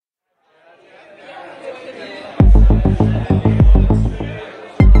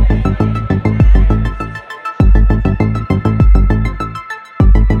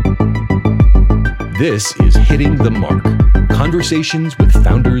This is Hitting the Mark. Conversations with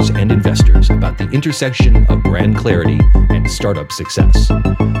founders and investors about the intersection of brand clarity and startup success.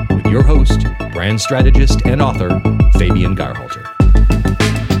 With your host, brand strategist and author, Fabian Geyrhalter.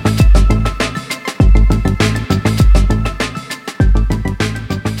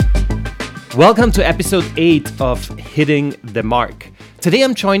 Welcome to episode 8 of Hitting the Mark. Today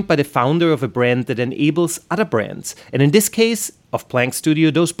I'm joined by the founder of a brand that enables other brands. And in this case of Plank Studio,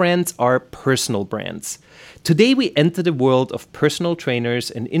 those brands are personal brands. Today we enter the world of personal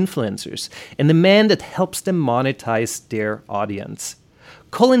trainers and influencers and the man that helps them monetize their audience.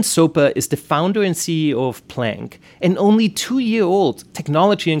 Colin Soper is the founder and CEO of Plank, an only 2-year-old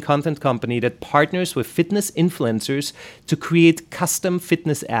technology and content company that partners with fitness influencers to create custom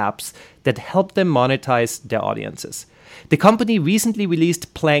fitness apps that help them monetize their audiences. The company recently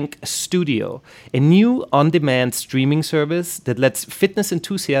released Plank Studio, a new on-demand streaming service that lets fitness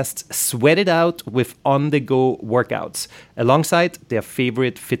enthusiasts sweat it out with on-the-go workouts alongside their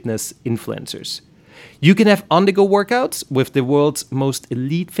favorite fitness influencers. You can have on-the-go workouts with the world's most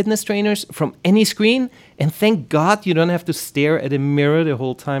elite fitness trainers from any screen, and thank God you don't have to stare at a mirror the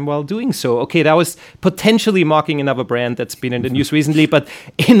whole time while doing so. Okay, that was potentially mocking another brand that's been in the news recently, but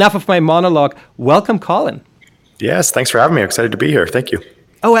enough of my monologue. Welcome, Colin. Yes, thanks for having me. I'm excited to be here. Thank you.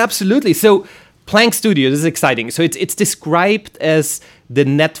 Oh, absolutely. So Plank Studio, this is exciting. So it's described as the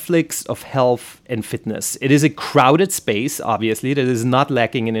Netflix of health and fitness. It is a crowded space, obviously, that is not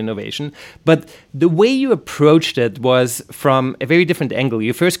lacking in innovation. But the way you approached it was from a very different angle.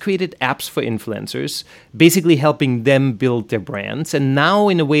 You first created apps for influencers, basically helping them build their brands. And now,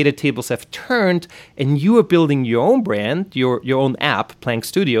 in a way, the tables have turned, and you are building your own brand, your own app, Plank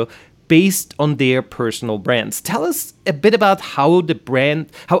Studio, based on their personal brands. Tell us a bit about how the brand,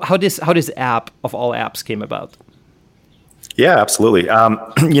 how this app of all apps came about. Yeah, absolutely.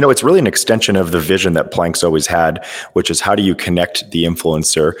 It's really an extension of the vision that Plank's always had, which is how do you connect the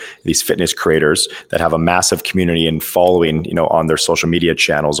influencer, these fitness creators that have a massive community and following, on their social media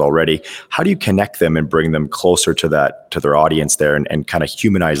channels already. How do you connect them and bring them closer to their audience there and kind of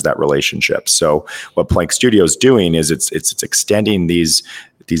humanize that relationship? So what Plank Studio is doing is it's extending these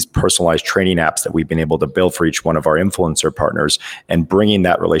personalized training apps that we've been able to build for each one of our influencer partners and bringing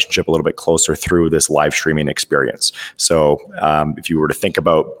that relationship a little bit closer through this live streaming experience. So if you were to think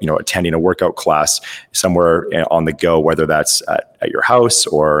about, attending a workout class somewhere on the go, whether that's at your house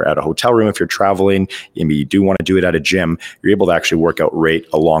or at a hotel room, if you're traveling, maybe you do want to do it at a gym, you're able to actually work out right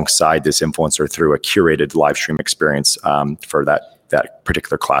alongside this influencer through a curated live stream experience for that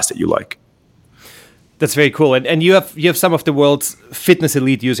particular class that you like. That's very cool, and you have some of the world's fitness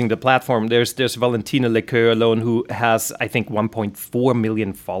elite using the platform. There's Valentina Lecoeur alone, who has, I think, 1.4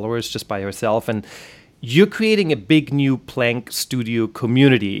 million followers just by herself, and you're creating a big new Plank Studio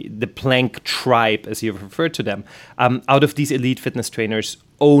community, the Plank Tribe, as you've referred to them, out of these elite fitness trainers'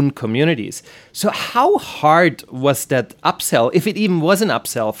 own communities. So how hard was that upsell, if it even was an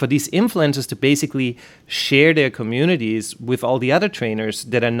upsell, for these influencers to basically share their communities with all the other trainers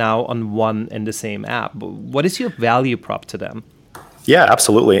that are now on one and the same app? What is your value prop to them? Yeah,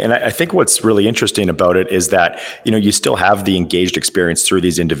 absolutely. And I think what's really interesting about it is that, you still have the engaged experience through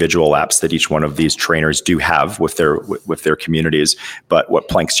these individual apps that each one of these trainers do have with their communities. But what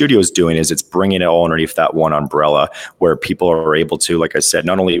Plank Studio is doing is it's bringing it all underneath that one umbrella where people are able to, like I said,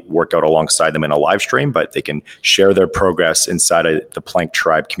 not only work out alongside them in a live stream, but they can share their progress inside of the Plank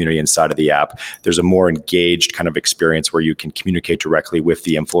Tribe community inside of the app. There's a more engaged kind of experience where you can communicate directly with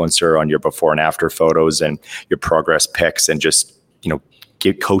the influencer on your before and after photos and your progress pics and just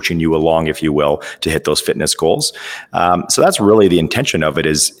coaching you along, if you will, to hit those fitness goals. So that's really the intention of it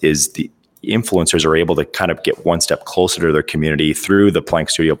is the influencers are able to kind of get one step closer to their community through the Plank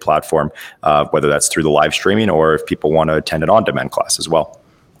Studio platform, whether that's through the live streaming or if people want to attend an on-demand class as well.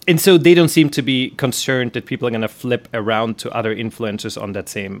 And so they don't seem to be concerned that people are going to flip around to other influencers on that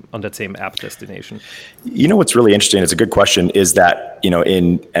same app destination. What's really interesting, it's a good question, is that,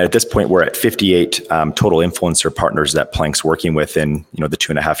 at this point, we're at 58 total influencer partners that Plank's working with in, the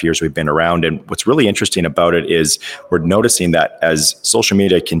 2.5 years we've been around. And what's really interesting about it is we're noticing that as social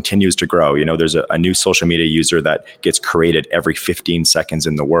media continues to grow, there's a new social media user that gets created every 15 seconds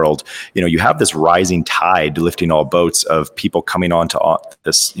in the world. You have this rising tide lifting all boats of people coming onto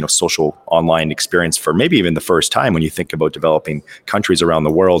this social online experience for maybe even the first time when you think about developing countries around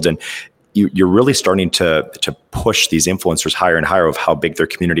the world. And you're really starting to push these influencers higher and higher of how big their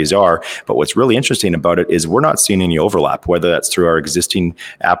communities are. But what's really interesting about it is we're not seeing any overlap, whether that's through our existing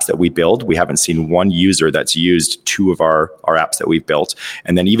apps that we build. We haven't seen one user that's used two of our apps that we've built.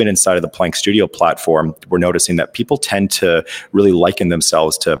 And then even inside of the Plank Studio platform, we're noticing that people tend to really liken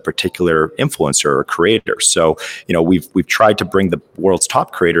themselves to a particular influencer or creator. So, we've tried to bring the world's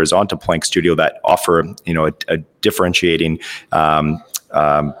top creators onto Plank Studio that offer, a differentiating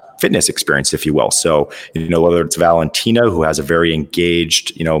fitness experience, if you will. So, whether it's Valentina, who has a very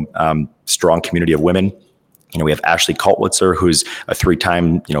engaged, strong community of women. We have Ashley Kaltwitzer, who's a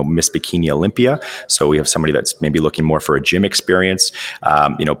 3-time, Miss Bikini Olympia. So we have somebody that's maybe looking more for a gym experience,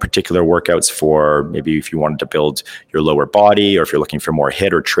 particular workouts for maybe if you wanted to build your lower body, or if you're looking for more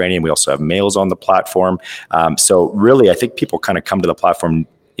HIIT or training. We also have males on the platform. So really, I think people kind of come to the platform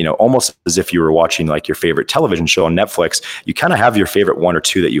almost as if you were watching like your favorite television show on Netflix. You kind of have your favorite one or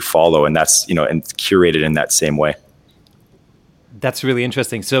two that you follow, and that's, and curated in that same way. That's really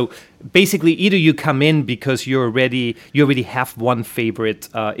interesting. So basically, either you come in because you already have one favorite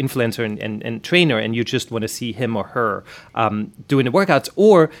influencer and trainer, and you just want to see him or her doing the workouts,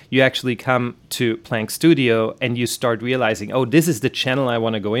 or you actually come to Plank Studio and you start realizing, oh, this is the channel I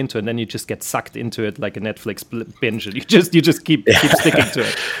want to go into, and then you just get sucked into it like a Netflix binge, and you just keep sticking to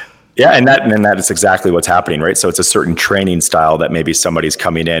it. Yeah, and that is exactly what's happening, right? So it's a certain training style that maybe somebody's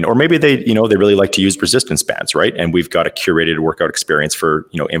coming in, or maybe they really like to use resistance bands, right? And we've got a curated workout experience for,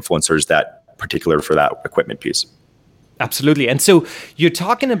 influencers that particular for that equipment piece. Absolutely. And so you're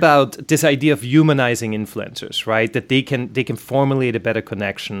talking about this idea of humanizing influencers, right? That they can formulate a better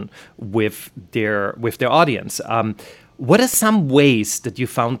connection with their audience. What are some ways that you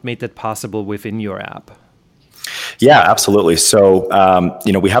found made that possible within your app? Yeah, absolutely. So,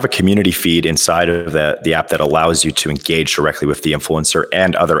 we have a community feed inside of the app that allows you to engage directly with the influencer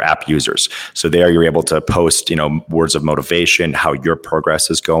and other app users. So there you're able to post, words of motivation, how your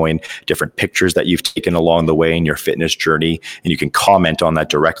progress is going, different pictures that you've taken along the way in your fitness journey. And you can comment on that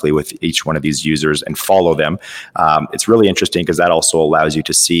directly with each one of these users and follow them. It's really interesting because that also allows you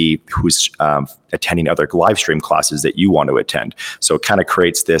to see who's attending other live stream classes that you want to attend. So it kind of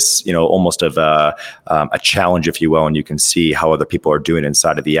creates this, almost of a challenge, if you will, and you can see how other people are doing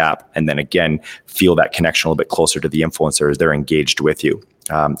inside of the app. And then again, feel that connection a little bit closer to the influencer as they're engaged with you.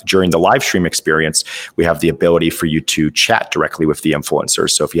 During the live stream experience, we have the ability for you to chat directly with the influencer.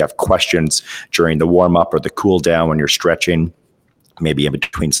 So if you have questions during the warm up or the cool down when you're stretching, maybe in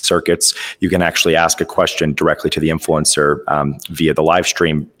between circuits, you can actually ask a question directly to the influencer via the live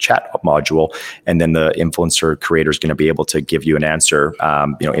stream chat module. And then the influencer creator is going to be able to give you an answer,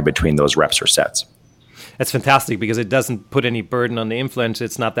 in between those reps or sets. That's fantastic because it doesn't put any burden on the influencer.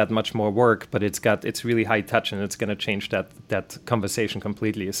 It's not that much more work, but it's really high touch, and it's going to change that conversation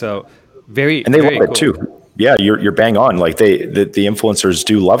completely. So very, and they very love cool. it too. Yeah, you're bang on. Like the influencers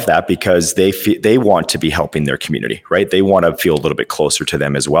do love that because they want to be helping their community, right? They want to feel a little bit closer to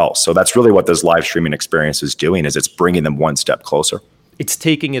them as well. So that's really what this live streaming experience is doing, is it's bringing them one step closer. It's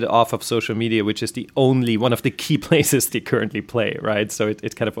taking it off of social media, which is the only one of the key places they currently play, right? So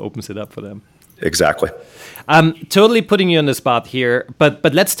it kind of opens it up for them. Exactly. I'm totally putting you on the spot here,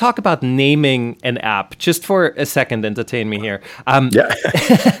 but let's talk about naming an app just for a second. Entertain me here.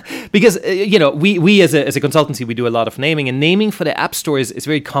 Because we as a consultancy, we do a lot of naming, and naming for the App Store is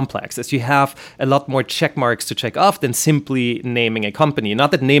very complex, as you have a lot more check marks to check off than simply naming a company. Not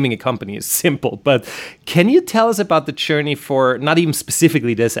that naming a company is simple, but can you tell us about the journey for not even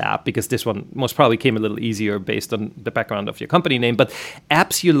specifically this app, because this one most probably came a little easier based on the background of your company name, but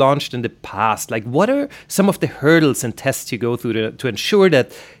apps you launched in the past? Like, what are some of the hurdles and tests you go through to ensure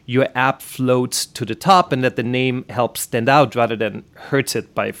that your app floats to the top and that the name helps stand out rather than hurts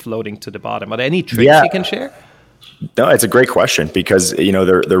it by floating to the bottom? Are there any tricks you can share? No, it's a great question because,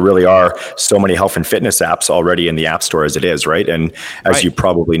 there really are so many health and fitness apps already in the App Store as it is, right? And as you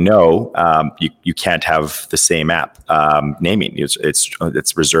probably know, you can't have the same app naming.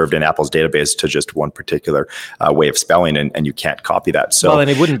 It's reserved in Apple's database to just one particular way of spelling, and you can't copy that. So, well, and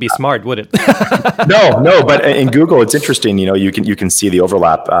it wouldn't be smart, would it? No. But in Google, it's interesting. You can see the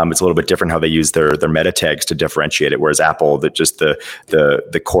overlap. It's a little bit different how they use their meta tags to differentiate it. Whereas Apple,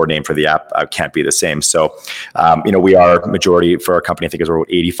 the core name for the app can't be the same. So. We are majority for our company, I think, is around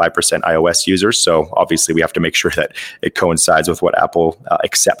 85% iOS users. So obviously we have to make sure that it coincides with what Apple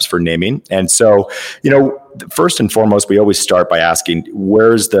accepts for naming. And so, first and foremost, we always start by asking,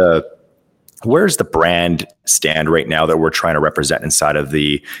 where's the where's the brand stand right now that we're trying to represent inside of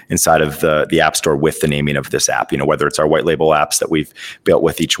the App Store with the naming of this app, whether it's our white label apps that we've built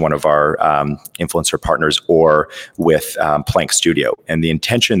with each one of our influencer partners or with Plank Studio. And the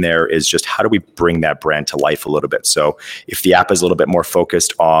intention there is just how do we bring that brand to life a little bit? So if the app is a little bit more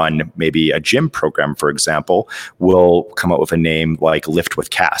focused on maybe a gym program, for example, we'll come up with a name like Lift with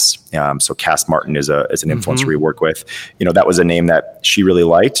Cass. So Cass Martin is an influencer we work with. That was a name that she really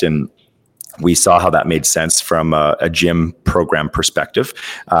liked, and we saw how that made sense from a gym program perspective.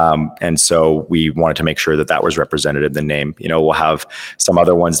 And so we wanted to make sure that that was represented in the name. We'll have some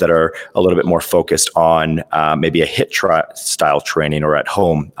other ones that are a little bit more focused on maybe a HIIT style training or at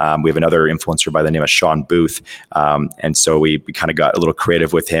home. We have another influencer by the name of Sean Booth. And so we kind of got a little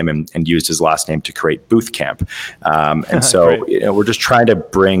creative with him and used his last name to create Booth Camp. And so we're just trying to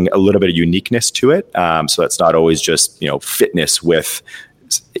bring a little bit of uniqueness to it. So it's not always just, fitness with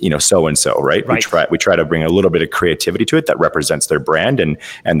so-and-so, right? We try to bring a little bit of creativity to it that represents their brand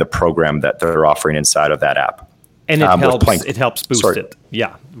and the program that they're offering inside of that app. And it helps boost it.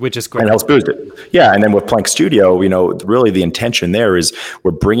 Yeah, which is great. And helps boost it. Yeah, and then with Plank Studio, really the intention there is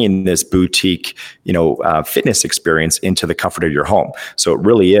we're bringing this boutique, fitness experience into the comfort of your home. So it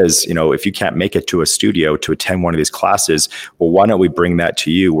really is, if you can't make it to a studio to attend one of these classes, well, why don't we bring that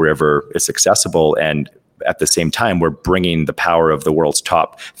to you wherever it's accessible? And at the same time, we're bringing the power of the world's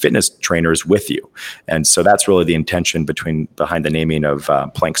top fitness trainers with you. And so that's really the intention behind the naming of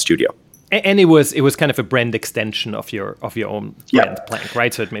Plank Studio. And it was kind of a brand extension of your own brand, Plank,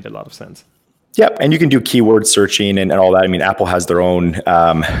 right? So it made a lot of sense. Yep, and you can do keyword searching and all that. I mean, Apple has their own,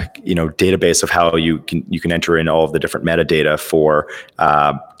 database of how you can enter in all of the different metadata for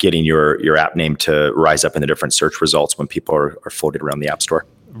getting your app name to rise up in the different search results when people are floated around the App Store.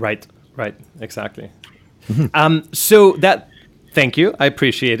 Right, exactly. Thank you. I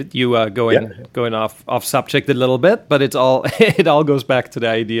appreciate it. You going off subject a little bit, but it all goes back to the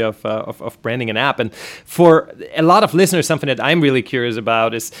idea of branding an app. And for a lot of listeners, something that I'm really curious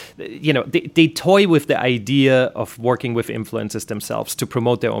about is, they toy with the idea of working with influencers themselves to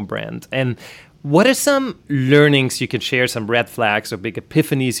promote their own brand. And what are some learnings you can share, some red flags or big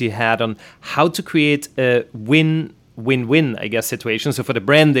epiphanies you had on how to create a win-win, I guess, situation? So for the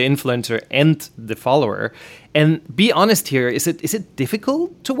brand, the influencer, and the follower. And be honest here, is it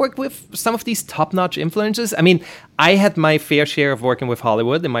difficult to work with some of these top-notch influencers? I mean, I had my fair share of working with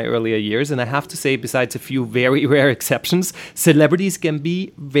Hollywood in my earlier years, and I have to say, besides a few very rare exceptions, celebrities can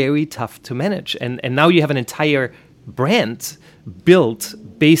be very tough to manage. And now you have an entire brand built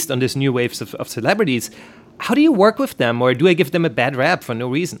based on this new waves of celebrities. How do you work with them, or do I give them a bad rap for no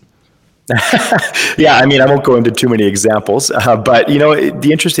reason? Yeah, I mean, I won't go into too many examples, but the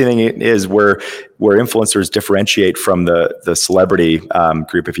interesting thing is where influencers differentiate from the celebrity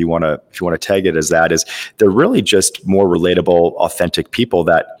group, if you want to tag it as that, is they're really just more relatable, authentic people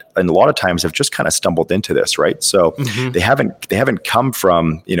that, and a lot of times, have just kind of stumbled into this, right? So they haven't come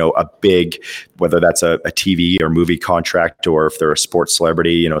from a big, whether that's a TV or movie contract, or if they're a sports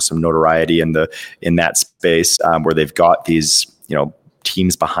celebrity, some notoriety in that space, where they've got these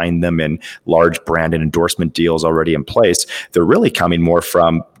teams behind them and large brand and endorsement deals already in place. They're really coming more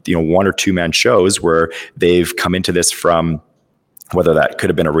from one or two man shows where they've come into this from, whether that could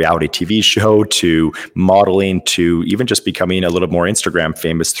have been a reality TV show to modeling to even just becoming a little more Instagram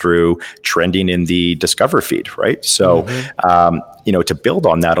famous through trending in the Discover feed, right? So, to build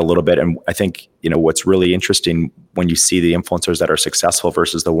on that a little bit, and I think, what's really interesting when you see the influencers that are successful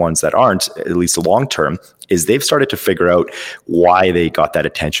versus the ones that aren't, at least long term, is they've started to figure out why they got that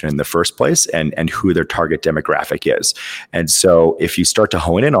attention in the first place and who their target demographic is. And so if you start to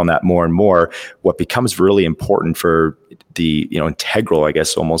hone in on that more and more, what becomes really important for the, integral, I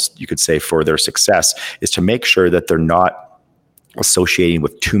guess, almost you could say, for their success, is to make sure that they're not associating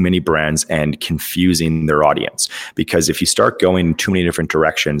with too many brands and confusing their audience. Because if you start going in too many different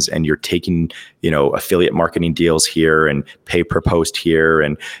directions and you're taking, affiliate marketing deals here and pay per post here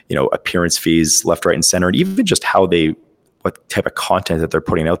and, appearance fees left, right, and center, and even just what type of content that they're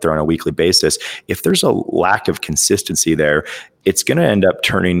putting out there on a weekly basis, if there's a lack of consistency there, it's going to end up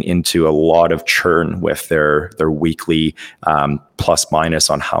turning into a lot of churn with their weekly plus minus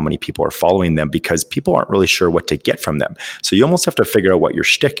on how many people are following them, because people aren't really sure what to get from them. So you almost have to figure out what your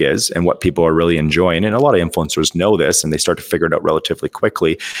shtick is and what people are really enjoying. And a lot of influencers know this and they start to figure it out relatively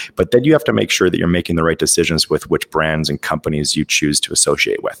quickly. But then you have to make sure that you're making the right decisions with which brands and companies you choose to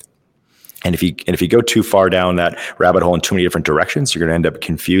associate with. And if you go too far down that rabbit hole in too many different directions, you're going to end up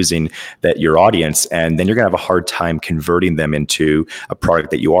confusing your audience, and then you're going to have a hard time converting them into a product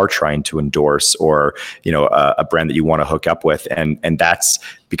that you are trying to endorse, or a brand that you want to hook up with, and that's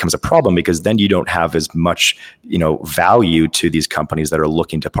becomes a problem, because then you don't have as much value to these companies that are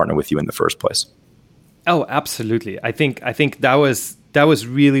looking to partner with you in the first place. Oh, absolutely. I think that was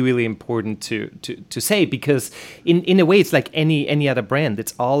really, really important to say, because in a way it's like any other brand.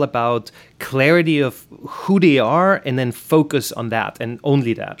 It's all about clarity of who they are, and then focus on that and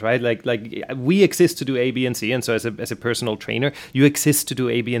only that, right? Like we exist to do A, B, and C, and so as a personal trainer, you exist to do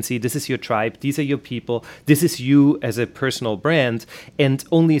A, B, and C. This is your tribe. These are your people. This is you as a personal brand, and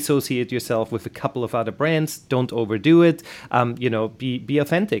only associate yourself with a couple of other brands. Don't overdo it. Be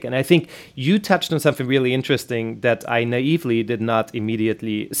authentic. And I think you touched on something really interesting that I naively did not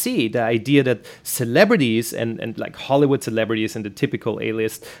immediately see: the idea that celebrities and like Hollywood celebrities and the typical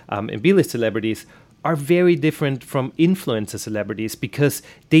A-list and B-list celebrities are very different from influencer celebrities, because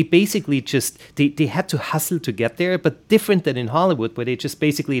they basically just they had to hustle to get there, but different than in Hollywood, where they just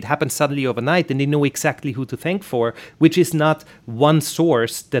basically, it happened suddenly overnight and they know exactly who to thank for, which is not one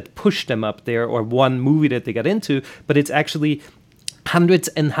source that pushed them up there or one movie that they got into, but it's actually hundreds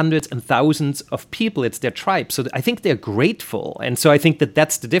and thousands of people. It's their tribe. So I think they're grateful. And so I think that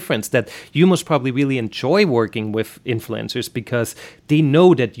that's the difference, that you must probably really enjoy working with influencers, because they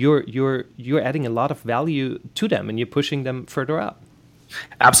know that you're adding a lot of value to them and you're pushing them further up.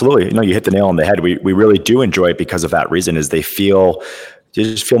 Absolutely. You hit the nail on the head. We really do enjoy it because of that reason, is they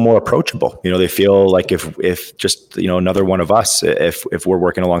just feel more approachable. They feel like if just, another one of us, if we're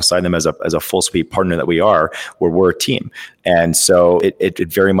working alongside them as a full suite partner that we are, where we're a team. And so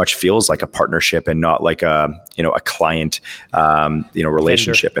it very much feels like a partnership, and not like a client,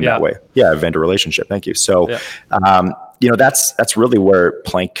 relationship vendor. That way. Yeah. A vendor relationship. Thank you. So, that's really where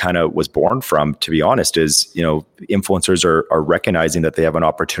Plank kind of was born from, to be honest, is, influencers are recognizing that they have an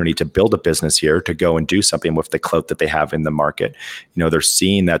opportunity to build a business here, to go and do something with the clout that they have in the market. They're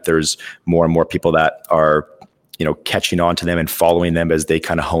seeing that there's more and more people that are, catching on to them and following them as they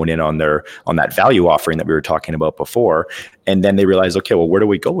kind of hone in on that value offering that we were talking about before. And then they realize, okay, well, where do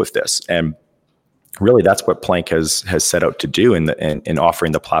we go with this? And really, that's what Plank has set out to do in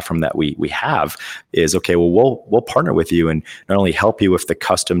offering the platform that we have, is, okay, well, we'll partner with you and not only help you with the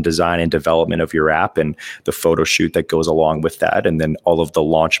custom design and development of your app and the photo shoot that goes along with that, and then all of the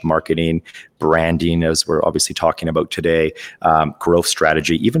launch marketing, branding, as we're obviously talking about today, growth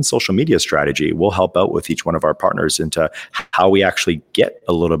strategy, even social media strategy. We'll help out with each one of our partners into how we actually get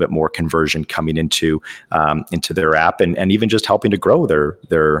a little bit more conversion coming into their app, and even just helping to grow their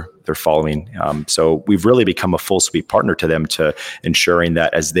following. So we've really become a full suite partner to them, to ensuring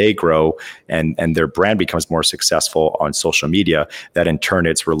that as they grow and their brand becomes more successful on social media, that in turn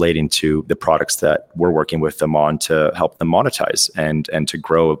it's relating to the products that we're working with them on to help them monetize and to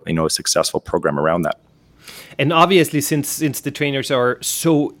grow a successful program around that. And obviously, since the trainers are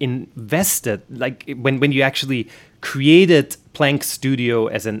so invested, like when you actually created Plank Studio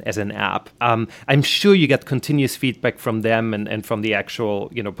as an app, I'm sure you got continuous feedback from them and from the actual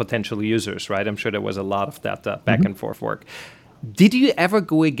potential users, right? I'm sure there was a lot of that back and forth work. Did you ever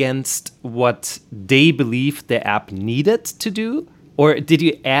go against what they believed the app needed to do? Or did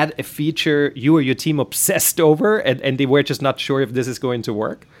you add a feature you or your team obsessed over and they were just not sure if this is going to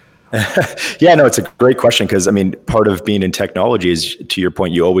work? Yeah, no, it's a great question, because part of being in technology is, to your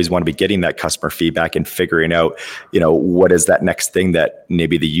point, you always want to be getting that customer feedback and figuring out, what is that next thing that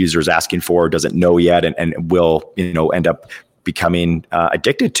maybe the user is asking for, or doesn't know yet, and will, end up becoming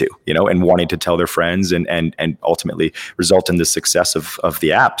addicted to, and wanting to tell their friends and ultimately result in the success of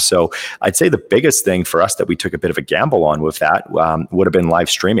the app. So I'd say the biggest thing for us that we took a bit of a gamble on with that would have been live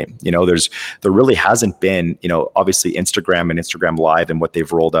streaming. There really hasn't been, obviously Instagram and Instagram Live and what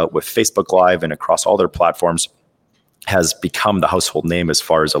they've rolled out with Facebook Live and across all their platforms has become the household name as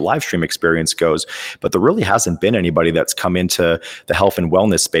far as a live stream experience goes. But there really hasn't been anybody that's come into the health and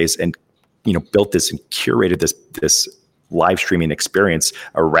wellness space and, built this and curated this live streaming experience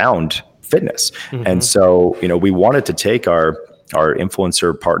around fitness. Mm-hmm. And so, we wanted to take our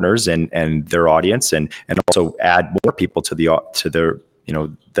influencer partners and their audience and also add more people to their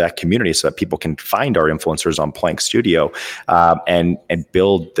that community, so that people can find our influencers on Plank Studio and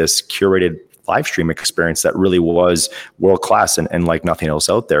build this curated live stream experience that really was world-class and like nothing else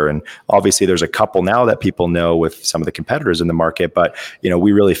out there. And obviously there's a couple now that people know with some of the competitors in the market, but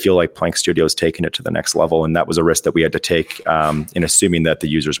we really feel like Plank Studio has taken it to the next level. And that was a risk that we had to take in assuming that the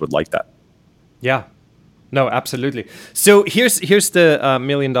users would like that. Yeah. No, absolutely. So here's the $1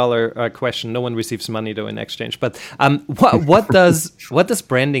 million question. No one receives money though in exchange. But what does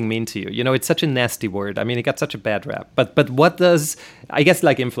branding mean to you? You know, it's such a nasty word. I mean, it got such a bad rap. But what does, I guess,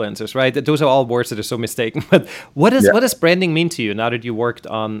 like influencers, right? Those are all words that are so mistaken. But what does branding mean to you now that you worked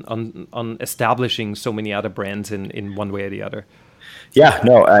on establishing so many other brands in one way or the other? Yeah,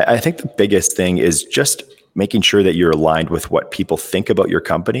 no, I think the biggest thing is just making sure that you're aligned with what people think about your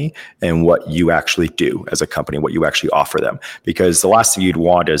company and what you actually do as a company, what you actually offer them. Because the last thing you'd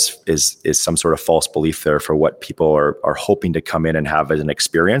want is some sort of false belief there for what people are hoping to come in and have as an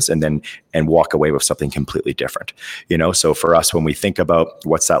experience and walk away with something completely different. You know, so for us, when we think about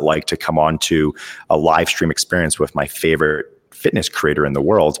what's that like to come on to a live stream experience with my favorite fitness creator in the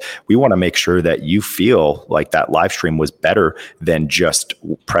world, we want to make sure that you feel like that live stream was better than just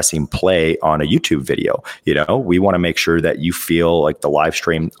pressing play on a YouTube video. You know, we want to make sure that you feel like the live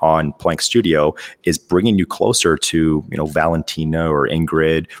stream on Plank Studio is bringing you closer to, you know, Valentina or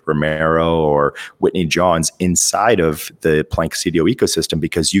Ingrid Romero or Whitney Johns inside of the Plank Studio ecosystem,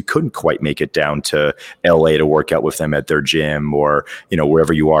 because you couldn't quite make it down to LA to work out with them at their gym or, you know,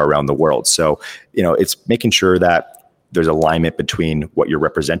 wherever you are around the world. So, you know, it's making sure that there's alignment between what you're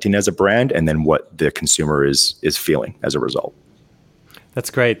representing as a brand and then what the consumer is feeling as a result. That's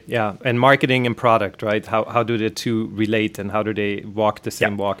great. Yeah. And marketing and product, right? How do the two relate and how do they walk the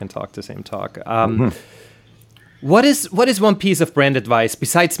same walk and talk the same talk? What is one piece of brand advice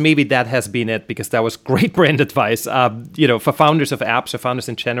besides maybe that has been it, because that was great brand advice, you know, for founders of apps or founders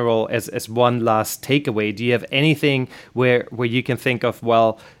in general, as one last takeaway? Do you have anything where you can think of,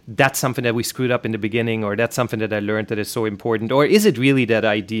 well, that's something that we screwed up in the beginning, or that's something that I learned that is so important? Or is it really that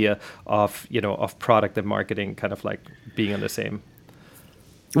idea of, you know, of product and marketing kind of like being on the same?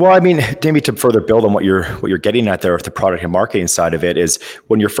 Well, I mean, maybe to further build on what you're getting at there with the product and marketing side of it, is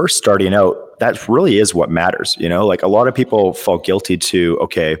when you're first starting out, that really is what matters. You know, like a lot of people fall guilty to,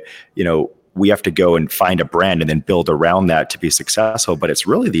 okay, you know, we have to go and find a brand and then build around that to be successful. But it's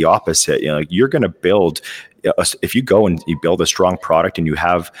really the opposite. You know, like you're going to build, if you go and you build a strong product and you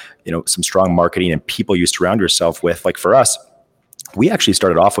have, you know, some strong marketing and people you surround yourself with, like for us, we actually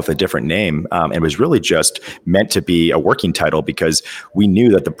started off with a different name, and it was really just meant to be a working title because we knew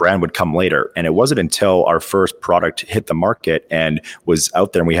that the brand would come later. And it wasn't until our first product hit the market and was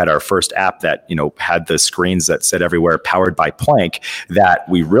out there and we had our first app that, you know, had the screens that said everywhere powered by Plank, that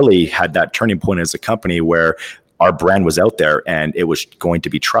we really had that turning point as a company where our brand was out there and it was going to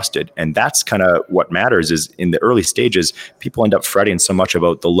be trusted. And that's kind of what matters. Is in the early stages, people end up fretting so much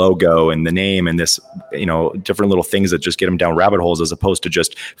about the logo and the name and this, you know, different little things that just get them down rabbit holes, as opposed to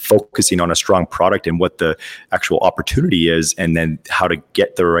just focusing on a strong product and what the actual opportunity is, and then how to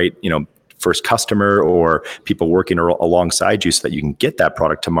get the right, you know, first customer or people working alongside you so that you can get that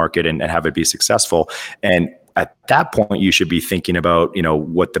product to market and have it be successful. And at that point, you should be thinking about, you know,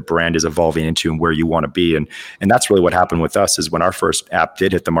 what the brand is evolving into and where you want to be. And that's really what happened with us. Is when our first app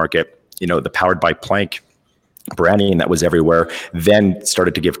did hit the market, you know, the powered by Plank branding that was everywhere then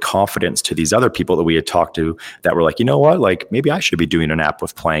started to give confidence to these other people that we had talked to that were like, you know what, like maybe I should be doing an app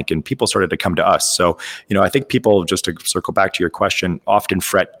with Plank, and people started to come to us. So, you know, I think people, just to circle back to your question, often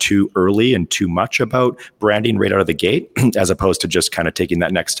fret too early and too much about branding right out of the gate, as opposed to just kind of taking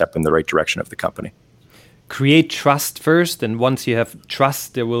that next step in the right direction of the company. Create trust first, and once you have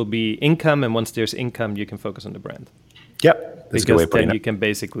trust, there will be income, and once there's income, you can focus on the brand. Yep, that's a good way of putting then it. You can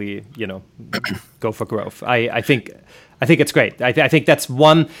basically, you know, go for growth. I think it's great. I think that's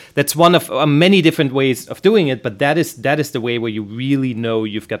one of many different ways of doing it, but that is the way where you really know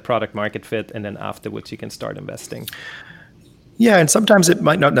you've got product market fit, and then afterwards you can start investing. Yeah, and sometimes it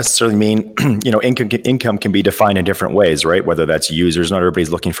might not necessarily mean, you know, income can be defined in different ways, right? Whether that's users, not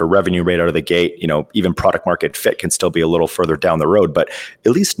everybody's looking for revenue right out of the gate. You know, even product market fit can still be a little further down the road. But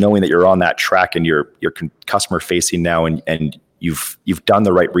at least knowing that you're on that track and you're customer facing now, and you've done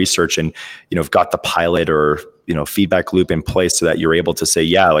the right research, and, you know, have got the pilot or, you know, feedback loop in place so that you're able to say,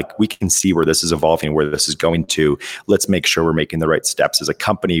 yeah, like we can see where this is evolving, where this is going to. Let's make sure we're making the right steps as a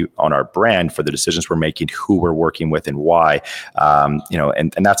company on our brand for the decisions we're making, who we're working with, and why. You know,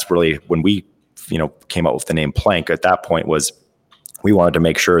 and that's really when we, you know, came out with the name Plank. At that point was, we wanted to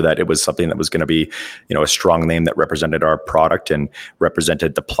make sure that it was something that was going to be, you know, a strong name that represented our product and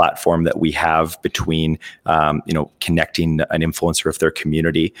represented the platform that we have between, you know, connecting an influencer with their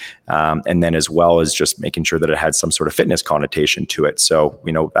community. And then as well as just making sure that it had some sort of fitness connotation to it. So,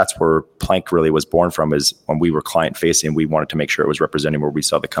 you know, that's where Plank really was born from, is when we were client facing, we wanted to make sure it was representing where we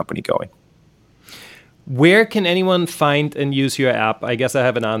saw the company going. Where can anyone find and use your app? I guess I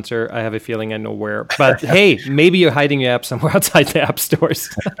have an answer. I have a feeling I know where. But hey, maybe you're hiding your app somewhere outside the app stores.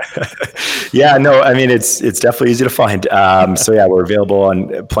 Yeah, no, I mean, it's definitely easy to find. So yeah, we're available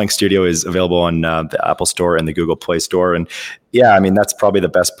on, Plank Studio is available on the Apple Store and the Google Play Store. And yeah, I mean, that's probably the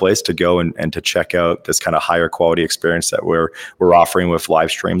best place to go and to check out this kind of higher quality experience that we're offering with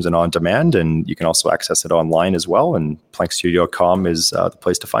live streams and on demand. And you can also access it online as well. And plankstudio.com is the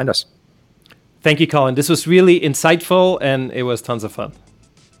place to find us. Thank you, Colin. This was really insightful and it was tons of fun.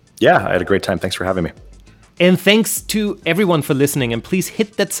 Yeah, I had a great time. Thanks for having me. And thanks to everyone for listening. And please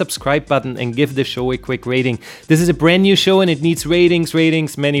hit that subscribe button and give the show a quick rating. This is a brand new show and it needs ratings,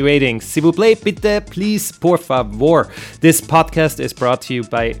 many ratings. S'il vous plaît, bitte, please, por favor. This podcast is brought to you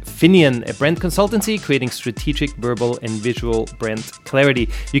by Finian, a brand consultancy creating strategic, verbal, and visual brand clarity.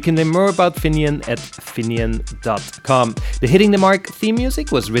 You can learn more about Finian at finian.com. The Hitting the Mark theme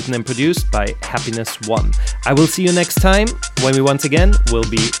music was written and produced by Happiness One. I will see you next time when we once again will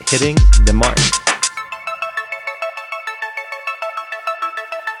be hitting the mark.